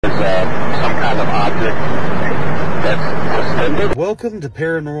some kind of object that's suspended. Welcome to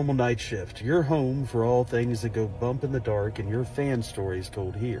Paranormal Nightshift, your home for all things that go bump in the dark and your fan stories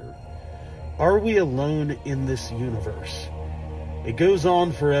told here. Are we alone in this universe? It goes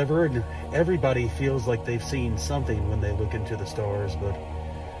on forever, and everybody feels like they've seen something when they look into the stars, but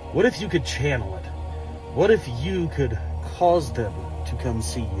what if you could channel it? What if you could cause them to come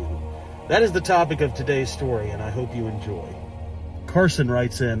see you? That is the topic of today's story, and I hope you enjoy. Carson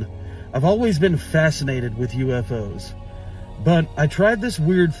writes in, I've always been fascinated with UFOs, but I tried this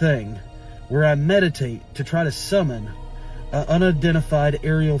weird thing where I meditate to try to summon an unidentified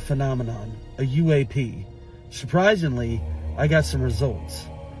aerial phenomenon, a UAP. Surprisingly, I got some results.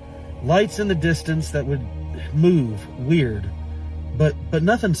 Lights in the distance that would move weird, but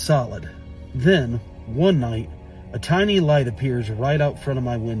nothing solid. Then, one night, a tiny light appears right out front of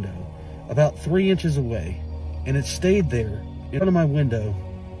my window, about 3 inches away, and it stayed there in front of my window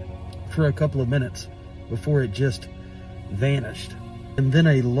for a couple of minutes before it just vanished. And then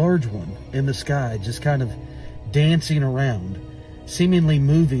a large one in the sky just kind of dancing around, seemingly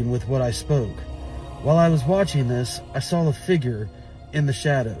moving with what I spoke. While I was watching this, I saw a figure in the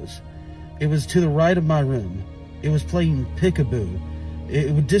shadows. It was to the right of my room. It was playing peekaboo.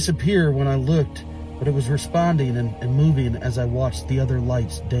 It would disappear when I looked, but it was responding and moving as I watched the other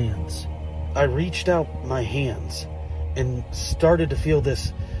lights dance. I reached out my hands and started to feel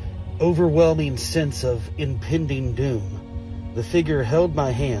this overwhelming sense of impending doom. The figure held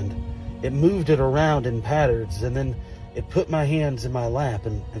my hand. It moved it around in patterns, and then it put my hands in my lap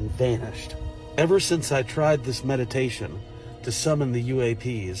and vanished. Ever since I tried this meditation to summon the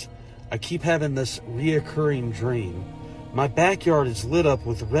UAPs, I keep having this reoccurring dream. My backyard is lit up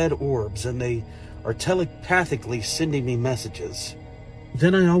with red orbs, and they are telepathically sending me messages.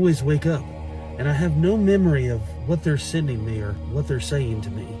 Then I always wake up, and I have no memory of what they're sending me or what they're saying to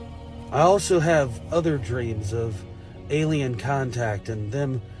me. I also have other dreams of alien contact and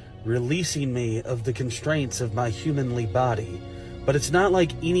them releasing me of the constraints of my humanly body. But it's not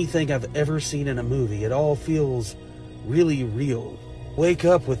like anything I've ever seen in a movie. It all feels really real. Wake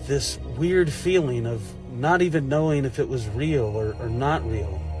up with this weird feeling of not even knowing if it was real or not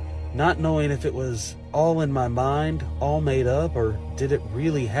real. Not knowing if it was all in my mind, all made up, or did it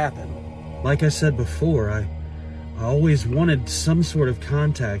really happen? Like I said before, I always wanted some sort of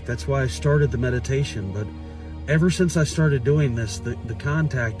contact. That's why I started the meditation. But ever since I started doing this, the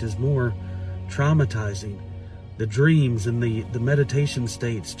contact is more traumatizing. The dreams and the meditation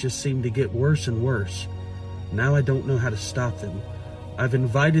states just seem to get worse and worse. Now I don't know how to stop them. I've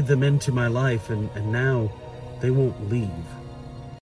invited them into my life, and now they won't leave.